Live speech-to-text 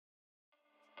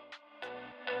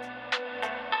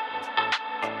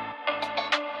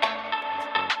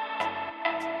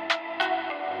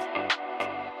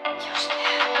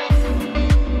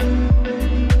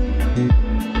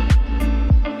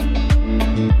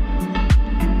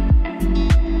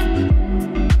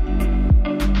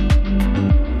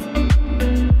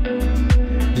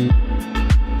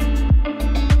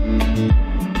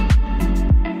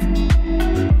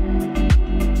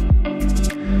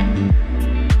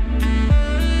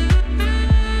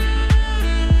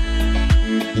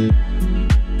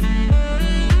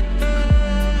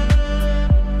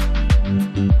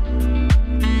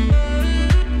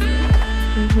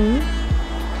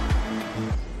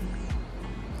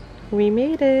We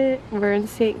made it. We're in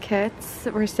St. Kitts.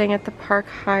 We're staying at the Park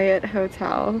Hyatt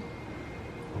Hotel.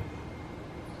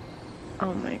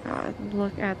 Oh my god,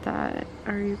 look at that.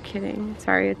 Are you kidding?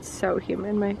 Sorry, it's so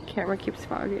humid. My camera keeps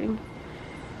fogging.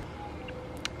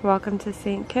 Welcome to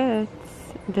St. Kitts.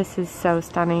 This is so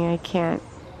stunning. I can't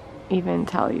even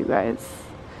tell you guys.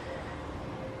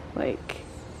 Like,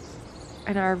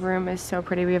 and our room is so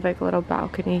pretty. We have like a little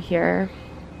balcony here.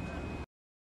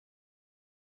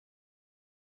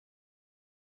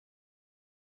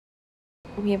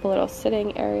 We have a little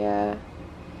sitting area.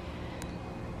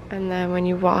 And then when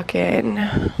you walk in,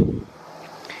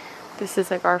 this is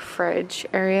like our fridge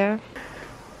area.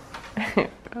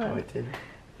 Oh, it did.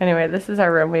 Anyway, this is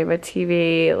our room. We have a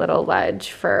TV, little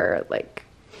ledge for like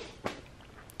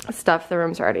stuff. The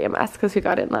room's already a mess because we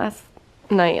got in last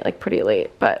night like pretty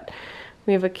late, but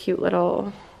we have a cute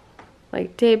little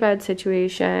like day bed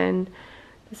situation.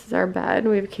 This is our bed.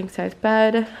 We have a king size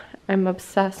bed. I'm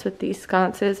obsessed with these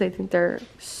sconces. I think they're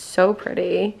so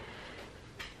pretty.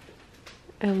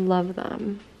 I love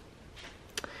them.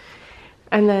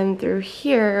 And then through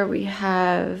here we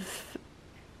have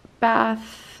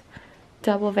bath,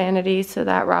 double vanity, so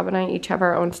that Rob and I each have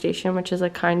our own station, which is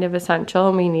like kind of essential,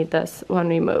 and we need this when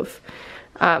we move.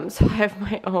 So I have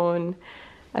my own,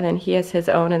 and then he has his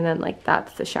own, and then like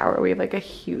that's the shower. We have like a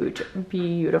huge,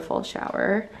 beautiful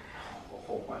shower.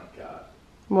 Oh my god.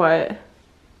 What?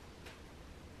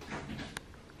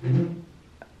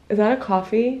 Is that a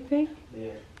coffee thing?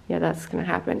 Yeah. Yeah, that's gonna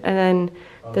happen. And then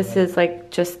this is like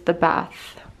just the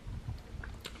bath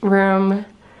room.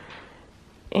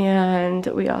 And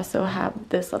we also have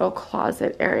this little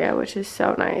closet area, which is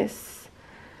so nice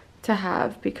to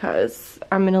have because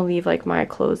I'm gonna leave like my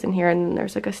clothes in here, and then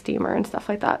there's like a steamer and stuff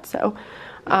like that. So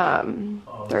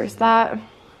there's that.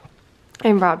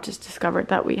 And Rob just discovered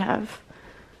that we have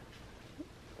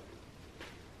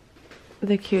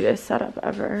the cutest setup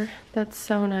ever. That's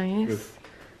so nice. Good.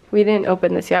 We didn't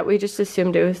open this yet. We just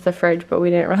assumed it was the fridge, but we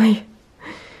didn't really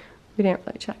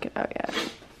check it out yet.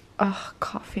 Oh,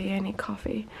 coffee. I need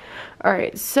coffee. All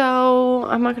right, so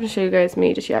I'm not going to show you guys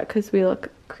me just yet because we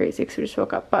look crazy because we just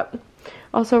woke up. But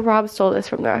also, Rob stole this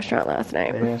from the restaurant last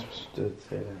night. Maybe I'm supposed to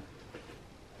say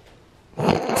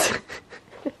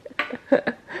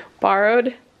that.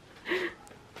 Borrowed.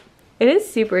 It is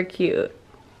super cute.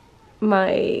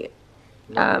 My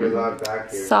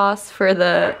sauce for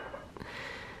the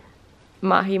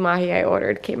mahi mahi I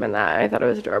ordered came in that. I thought it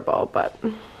was adorable, but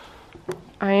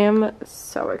I am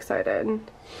so excited.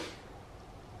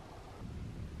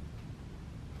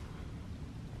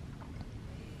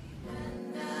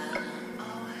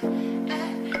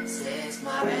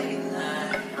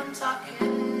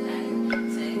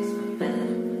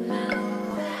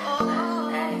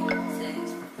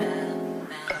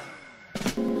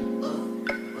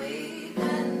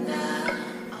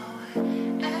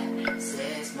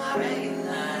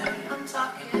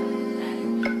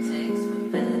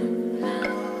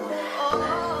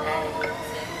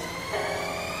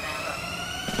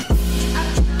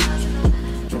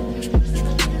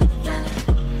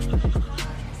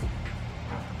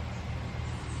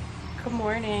 Good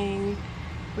morning.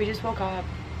 We just woke up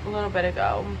a little bit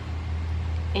ago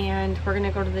and we're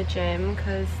gonna go to the gym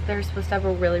because they're supposed to have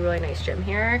a really nice gym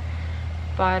here.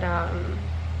 But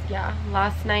yeah,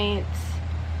 last night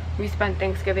we spent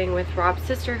Thanksgiving with Rob's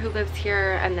sister who lives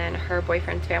here, and then her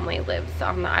boyfriend's family lives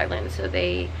on the island, so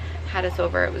they had us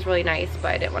over. It was really nice,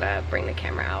 but I didn't want to bring the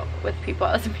camera out with people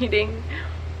I was meeting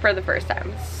for the first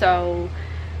time. So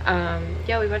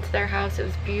yeah, we went to their house. It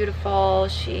was beautiful.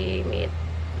 She made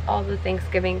all the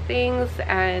Thanksgiving things,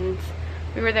 and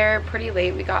we were there pretty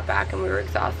late. We got back and we were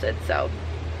exhausted, so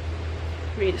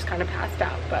we just kind of passed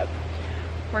out. But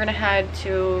we're gonna head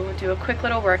to do a quick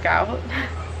little workout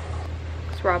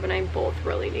because Rob and I both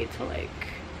really need to like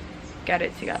get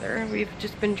it together. We've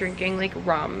just been drinking like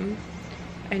rum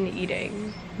and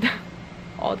eating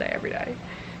all day every day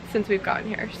since we've gotten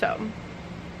here, so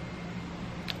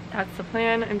that's the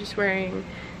plan. I'm just wearing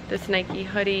this Nike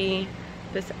hoodie,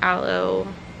 this aloe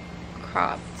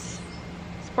cropped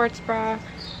sports bra,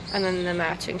 and then the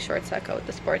matching shorts that go with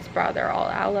the sports bra. They're all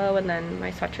aloe, and then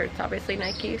my sweatshirt's obviously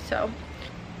Nike. So I'm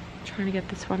trying to get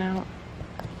this one out.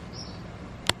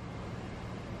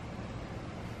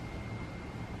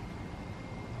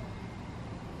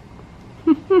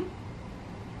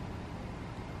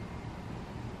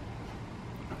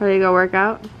 Ready to go work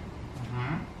out?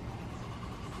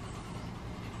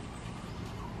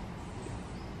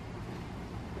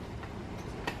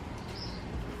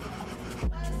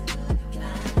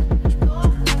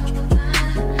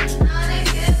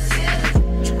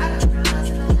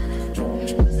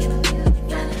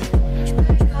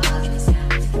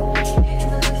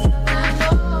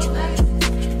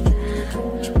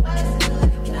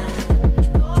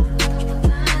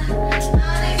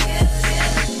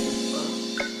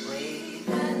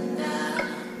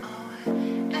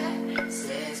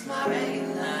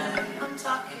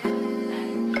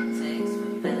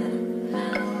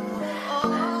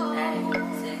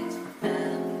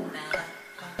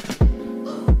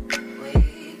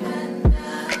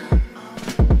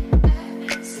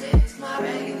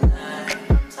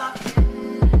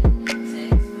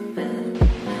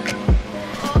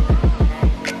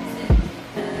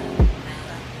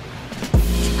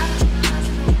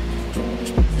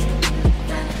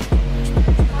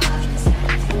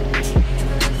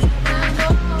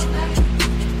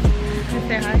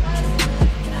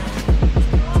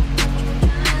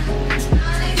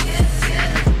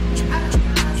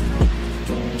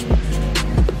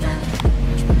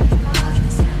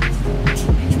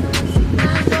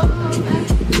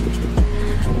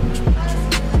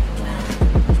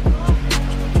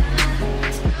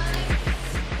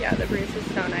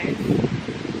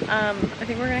 I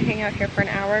think we're gonna hang out here for an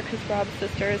hour because Rob's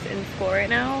sister is in school right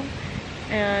now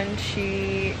and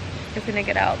she is gonna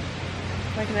get out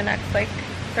like in the next like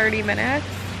 30 minutes.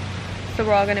 So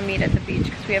we're all gonna meet at the beach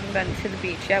because we haven't been to the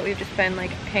beach yet. We've just been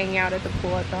like hanging out at the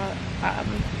pool at the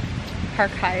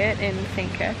Park Hyatt in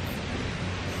St. Kitts.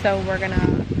 So we're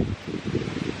gonna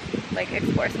like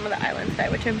explore some of the islands today,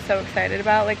 which I'm so excited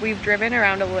about. Like we've driven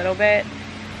around a little bit,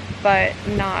 but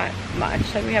not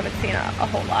much. Like we haven't seen a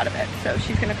whole lot of it. So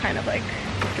she's gonna kind of like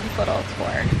give us a little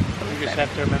tour. You just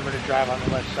have to remember to drive on the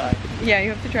left side. Yeah, you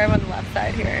have to drive on the left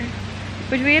side here,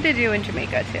 which we had to do in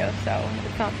Jamaica too, so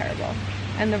it's not terrible.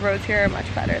 And the roads here are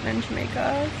much better than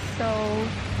Jamaica, so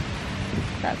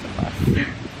that's a plus.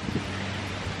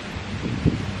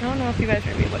 I don't know if you guys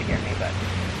are gonna be able to hear me, but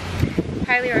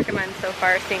highly recommend so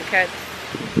far. St. Kitts,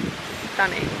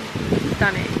 stunning,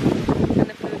 stunning. And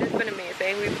the food has been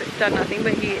amazing. We've done nothing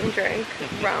but eat and drink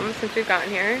rum since we've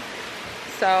gotten here.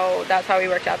 So that's how we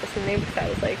worked out this evening, because I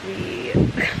was like,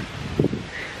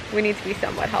 we need to be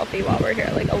somewhat healthy while we're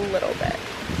here, like a little bit.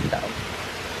 So,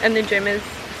 and the gym is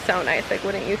so nice, like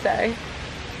wouldn't you say?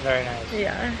 Very nice.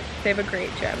 Yeah, they have a great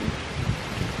gym.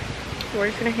 We're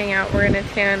just gonna hang out. We're gonna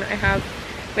tan. I have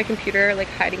my computer like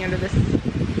hiding under this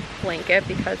blanket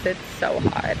because it's so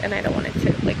hot and I don't want it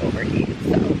to like overheat.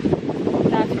 So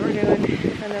that's what we're doing.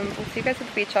 And then we'll see you guys at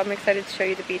the beach. I'm excited to show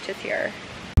you the beaches here.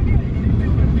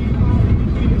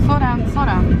 Slow down, slow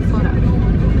down, slow down.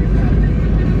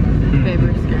 Babe,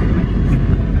 we're scared.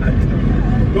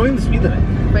 Going the speed limit.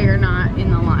 But you're not in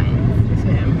the line. Yes,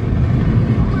 I am.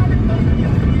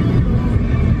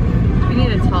 We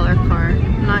need a taller car.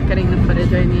 I'm not getting the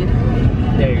footage I need.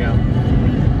 There you go.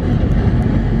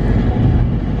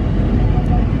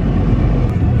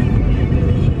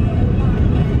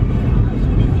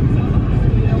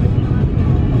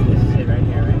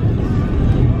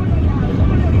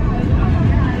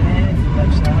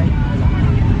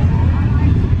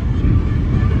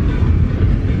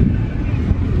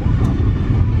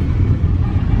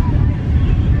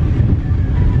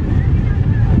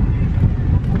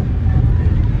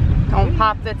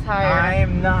 Pop the tire. I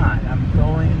am not. I'm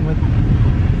going with.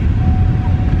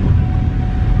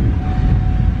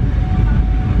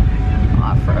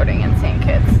 Off-roading in St.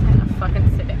 Kitts in a fucking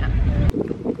sedan.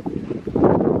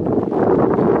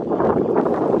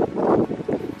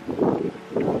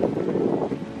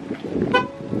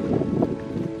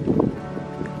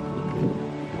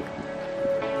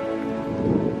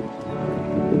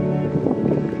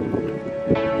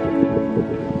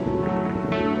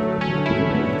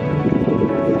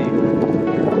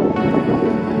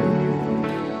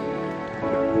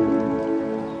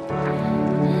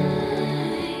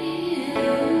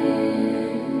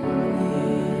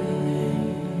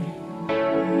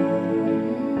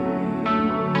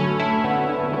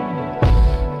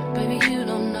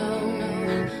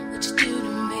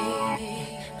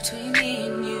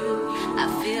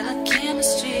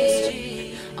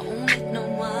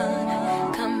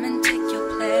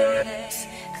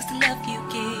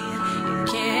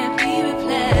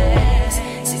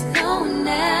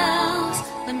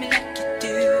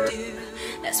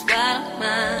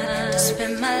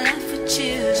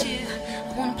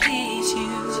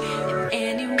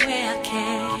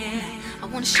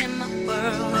 Share my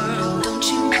world, don't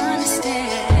you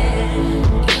understand?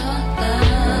 Your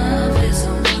love is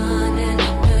a one in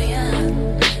a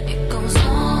million. It goes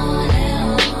on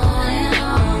and on and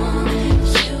on.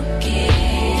 You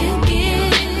give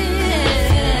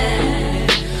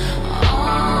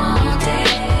all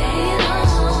day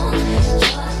long.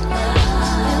 Your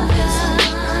love is a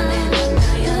one in a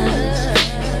million.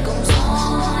 It goes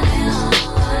on and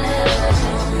on and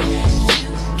on.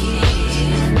 You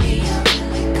give me a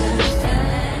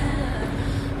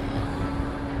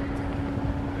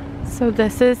So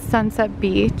this is Sunset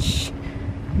Beach.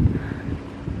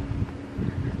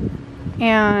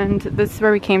 And this is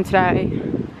where we came today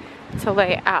to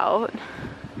lay out.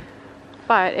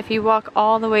 But if you walk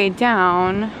all the way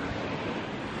down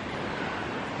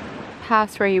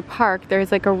past where you park,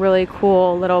 there's like a really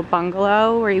cool little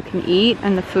bungalow where you can eat,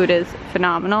 and the food is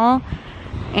phenomenal.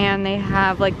 And they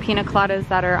have like pina coladas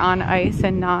that are on ice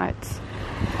and not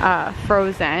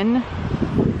frozen.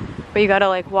 But you gotta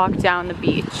like walk down the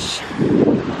beach,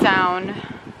 down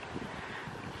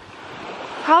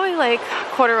probably like a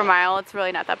quarter of a mile. It's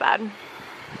really not that bad.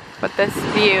 But this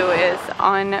view is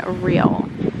unreal.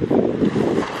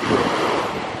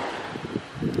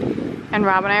 And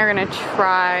Rob and I are gonna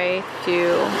try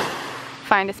to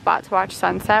find a spot to watch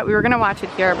sunset. We were gonna watch it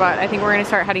here, but I think we're gonna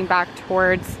start heading back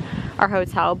towards our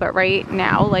hotel. But right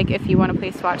now, like if you want a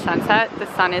place to watch sunset, the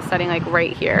sun is setting like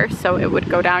right here. So it would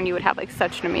go down, you would have like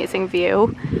such an amazing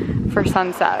view for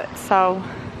sunset. So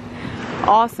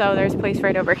also there's a place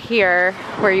right over here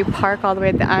where you park all the way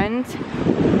at the end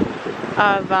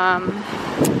of, I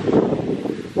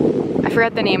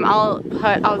forget the name, I'll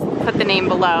put the name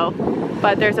below.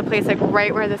 But there's a place like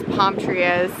right where this palm tree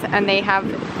is, and they have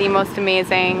the most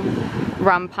amazing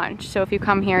rum punch. So if you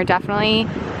come here, definitely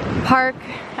park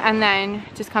and then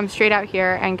just come straight out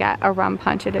here and get a rum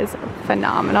punch. It is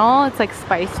phenomenal. It's like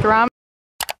spiced rum.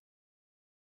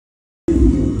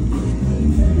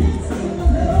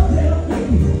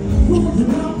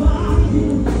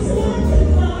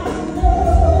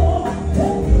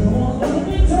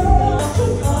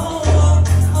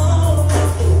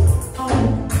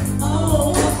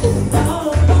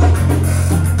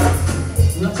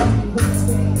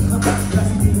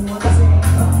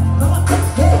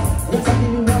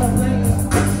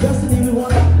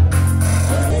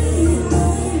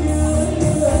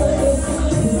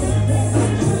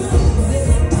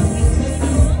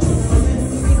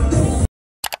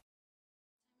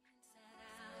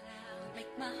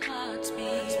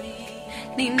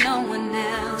 Need no one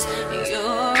else. You're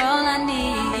all I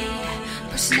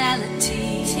need.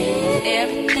 Personality,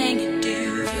 everything you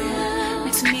do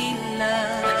makes me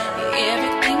love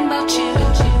everything about you.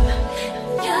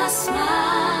 Your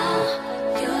smile,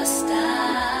 your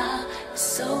style is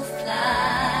so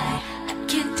fly. I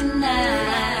can't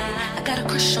deny. I got a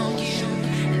crush on you,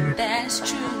 and that's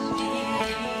true.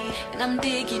 And I'm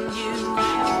digging you. You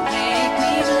make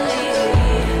me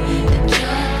believe that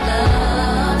your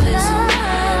love is.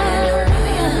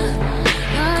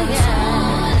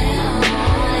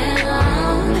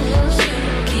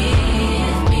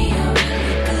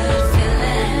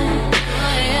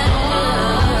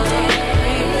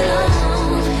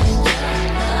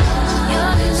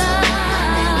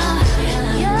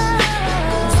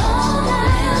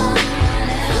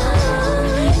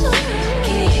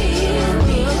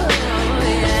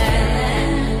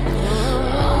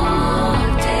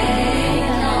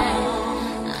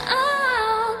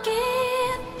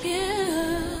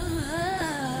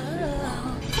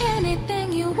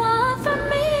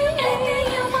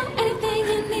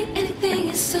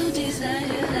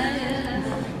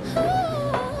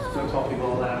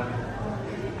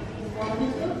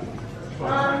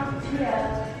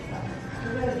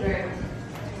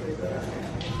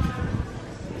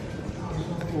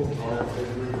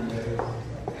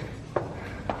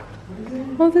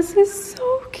 Oh, this is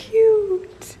so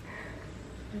cute.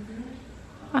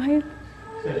 I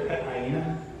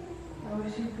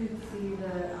wish you could see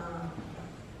the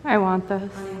I want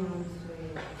this. honeymoon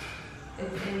suite.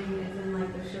 It's in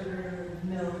like the sugar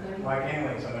milk thing. Why can't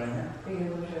wait somebody in here? You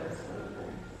can show us.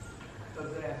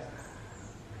 What's that?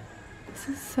 This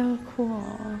is so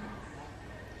cool.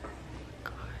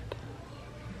 God.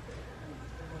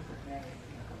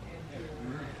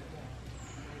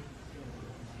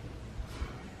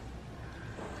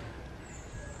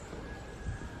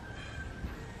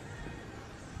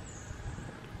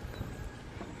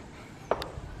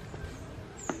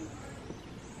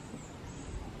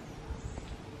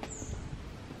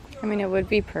 I mean, it would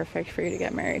be perfect for you to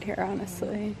get married here,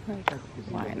 honestly. Like,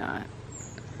 why not?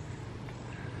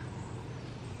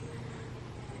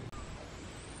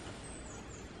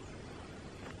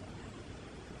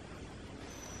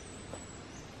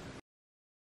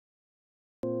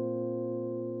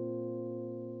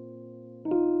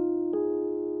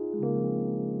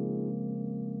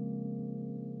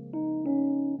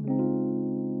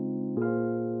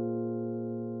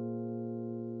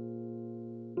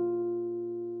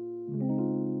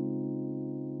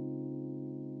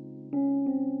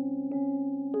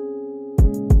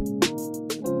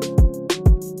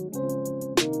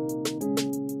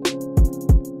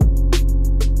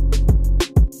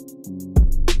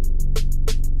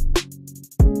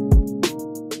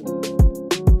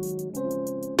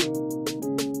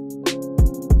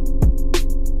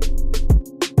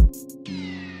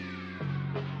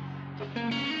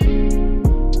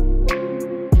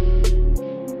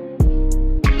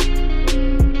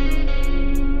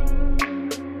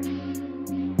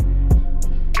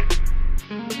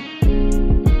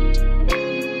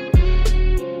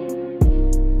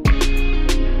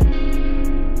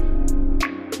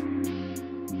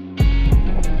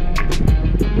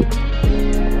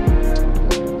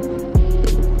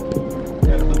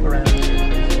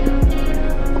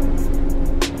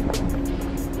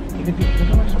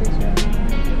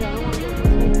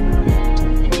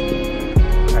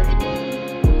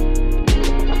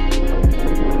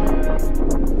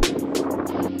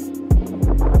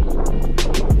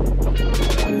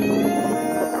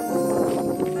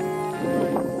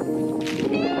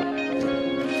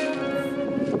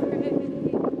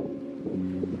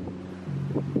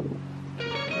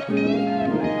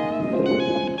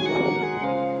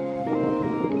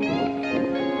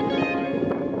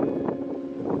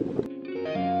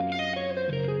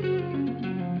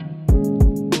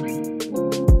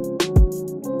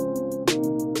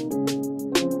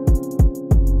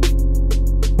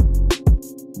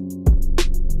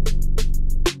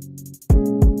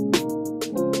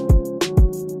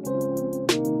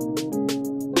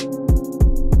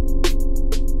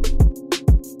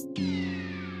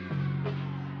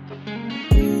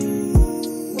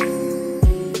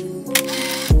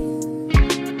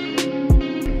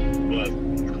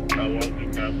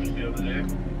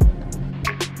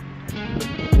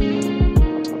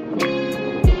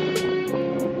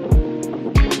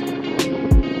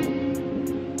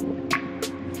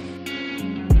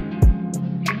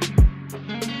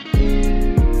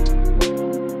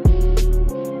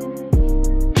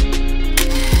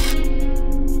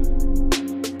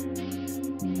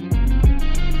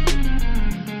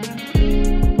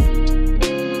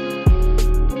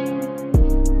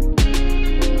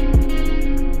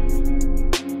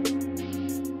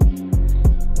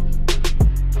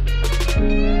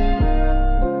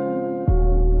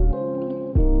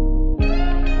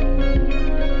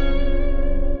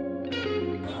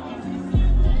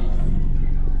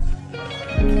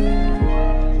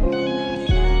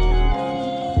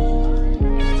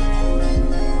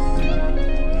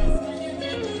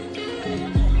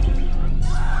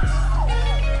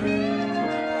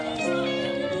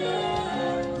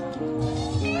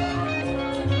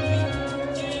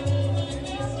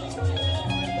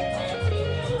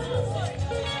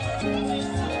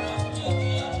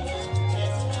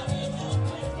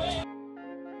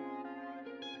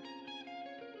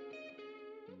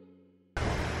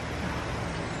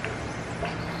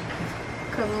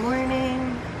 Good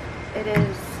morning. It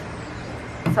is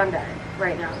Sunday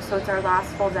right now, so it's our last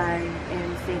full day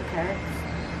in St. Kitts,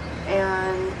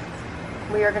 and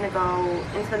we are going to go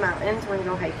into the mountains. We're going to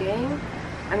go hiking,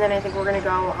 and then I think we're going to go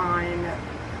on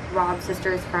Rob's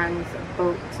sister's friend's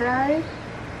boat today,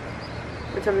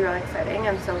 which will be really exciting,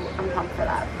 and so I'm pumped for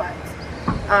that. But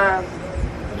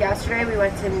yesterday we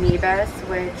went to Nevis,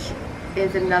 which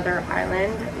is another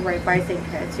island right by St.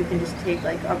 Kitts. You can just take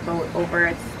like a boat over.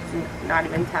 It's not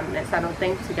even 10 minutes, I don't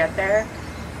think, to get there.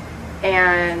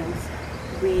 And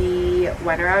we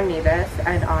went around Nevis,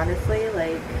 and honestly,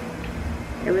 like,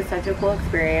 it was such a cool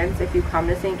experience. If you come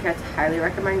to St. Kitts, highly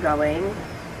recommend going.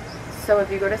 So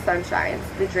if you go to Sunshine's,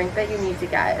 the drink that you need to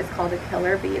get is called a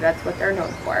Killer Bee. That's what they're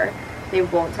known for. They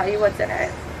won't tell you what's in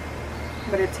it,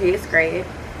 but it tastes great,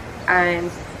 and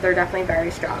they're definitely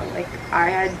very strong. Like, I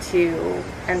had 2,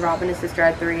 and Rob and his sister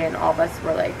had 3, and all of us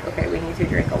were like, okay, we need to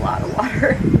drink a lot of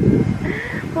water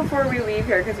before we leave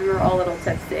here, because we were all a little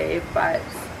tipsy. But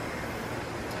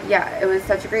yeah, it was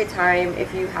such a great time.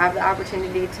 If you have the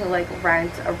opportunity to like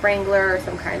rent a Wrangler or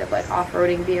some kind of like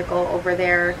off-roading vehicle over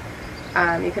there,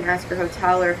 you can ask your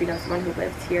hotel, or if you know someone who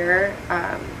lives here,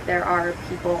 there are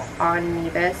people on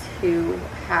Nevis who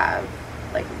have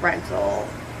like rental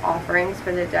offerings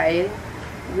for the day.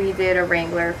 We did a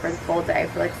Wrangler for the full day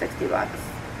for like $60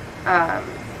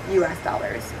 US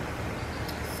dollars.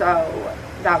 So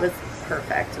that was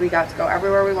perfect. We got to go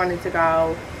everywhere we wanted to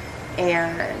go,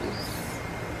 and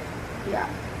yeah,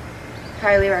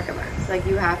 highly recommend. Like,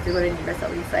 you have to go to Nevis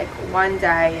at least like one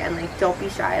day, and like, don't be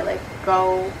shy. Like,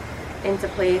 go into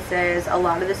places. A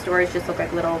lot of the stores just look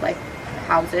like little like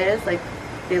houses. Like,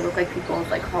 they look like people's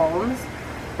like homes,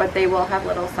 but they will have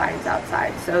little signs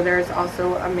outside. So there's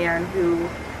also a man who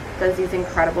does these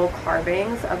incredible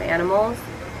carvings of animals.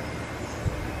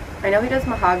 I know he does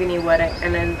mahogany wood,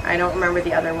 and then I don't remember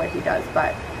the other wood he does,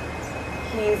 but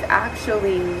he's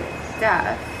actually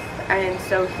deaf, and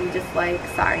so he just like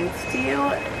signs to you.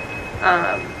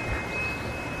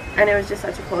 And it was just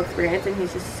such a cool experience, and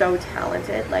he's just so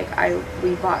talented. Like,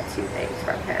 we bought 2 things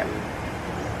from him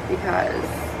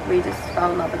because we just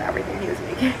fell in love with everything he was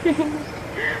making.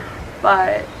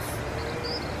 But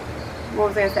what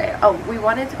was I gonna say? Oh, we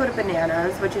wanted to go to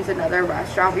Bananas, which is another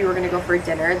restaurant. We were gonna go for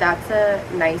dinner. That's a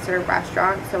nicer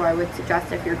restaurant, so I would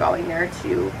suggest, if you're going there,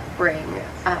 to bring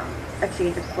a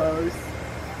change of clothes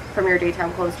from your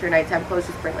daytime clothes to your nighttime clothes.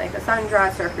 Just bring like a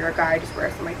sundress, or if you're a guy, just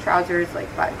wear some like trousers,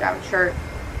 like button-down shirt.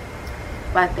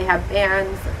 But they have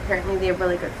bands. Apparently they have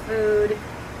really good food,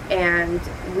 and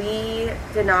we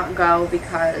did not go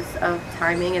because of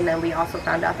timing, and then we also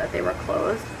found out that they were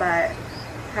closed. But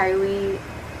highly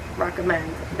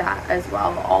recommend that as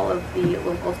well. All of the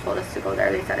locals told us to go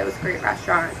there. They said it was a great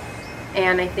restaurant.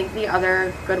 And I think the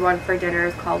other good one for dinner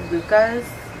is called Luca's.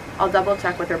 I'll double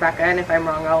check with Rebecca, and if I'm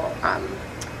wrong, I'll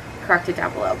correct it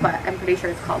down below, but I'm pretty sure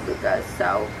it's called Luca's.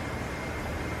 So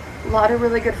A lot of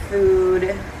really good food,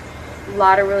 a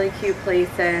lot of really cute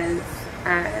places,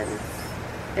 and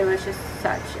it was just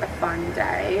such a fun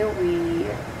day. We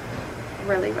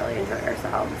really, really enjoyed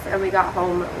ourselves, and we got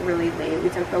home really late. We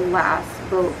took the last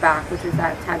boat back, which was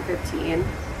at 10:15,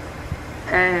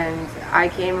 and I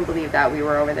can't even believe that we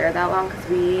were over there that long, because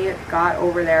we got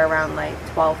over there around like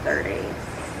 12:30,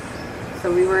 so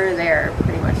we were there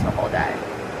pretty much the whole day.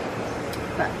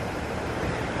 But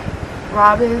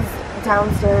Rob is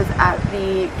downstairs at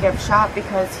the gift shop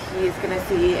because he's gonna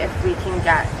see if we can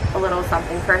get a little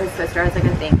something for his sister as like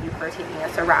a thank you for taking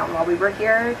us around while we were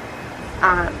here.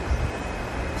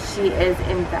 She is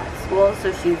in vet school,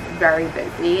 so she's very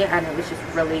busy, and it was just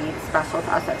really special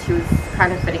to us that she was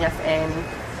kind of fitting us in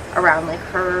around like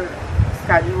her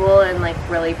schedule and like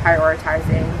really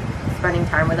prioritizing spending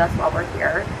time with us while we're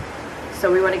here.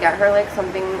 So we want to get her like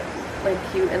something like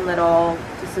cute and little,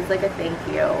 just as like a thank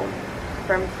you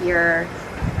from here,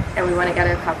 and we want to get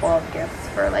a couple of gifts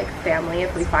for like family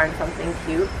if we find something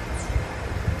cute.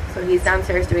 So he's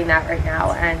downstairs doing that right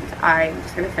now, and I'm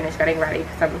just gonna finish getting ready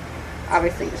because I'm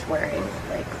obviously just wearing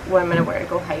like what I'm gonna wear to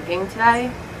go hiking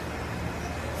today.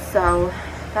 So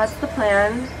that's the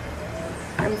plan.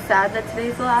 I'm sad that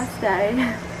today's the last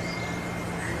day,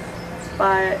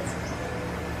 but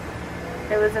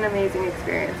it was an amazing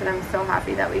experience, and I'm so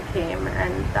happy that we came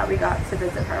and that we got to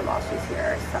visit her while she's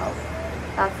here. So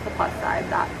that's the plus side.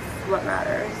 That's what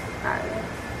matters. And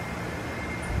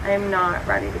I'm not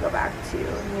ready to go back to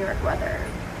New York weather,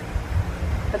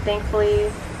 but thankfully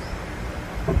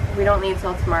we don't leave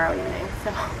till tomorrow evening,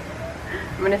 so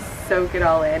I'm gonna soak it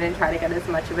all in and try to get as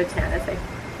much of a tan as I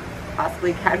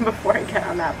possibly can before I get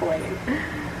on that plane.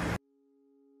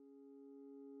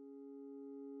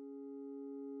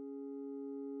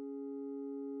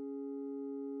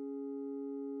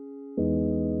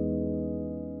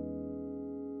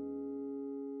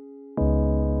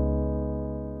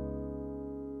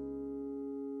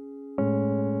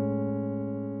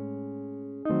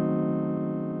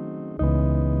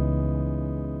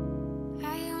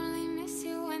 I only miss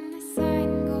you when the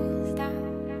sun goes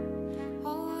down.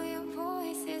 Oh, your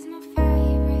voice is my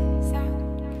favorite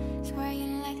sound.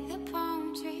 Swaying like the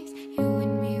palm trees. You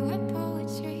and me were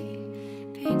poetry,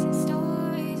 painting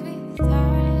stories with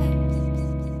our lips.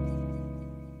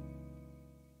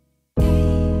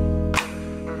 Hey,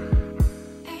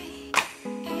 hey,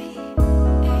 hey,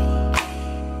 hey, hey.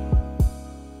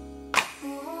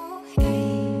 Oh, hey.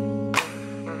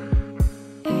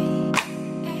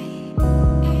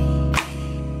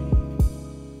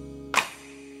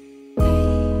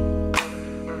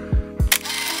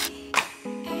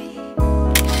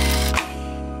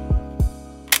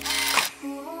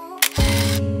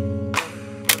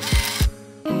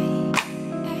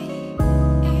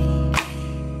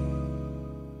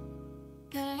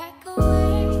 You're like a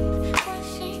wave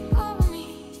washing over me,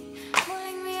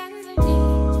 pulling me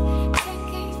underneath,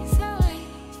 sinking slowly.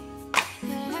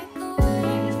 You're like a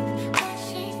wave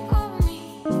washing over me,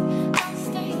 I'll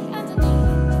stay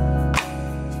underneath.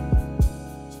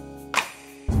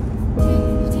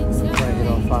 Trying to get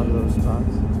all 5 of those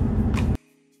spots.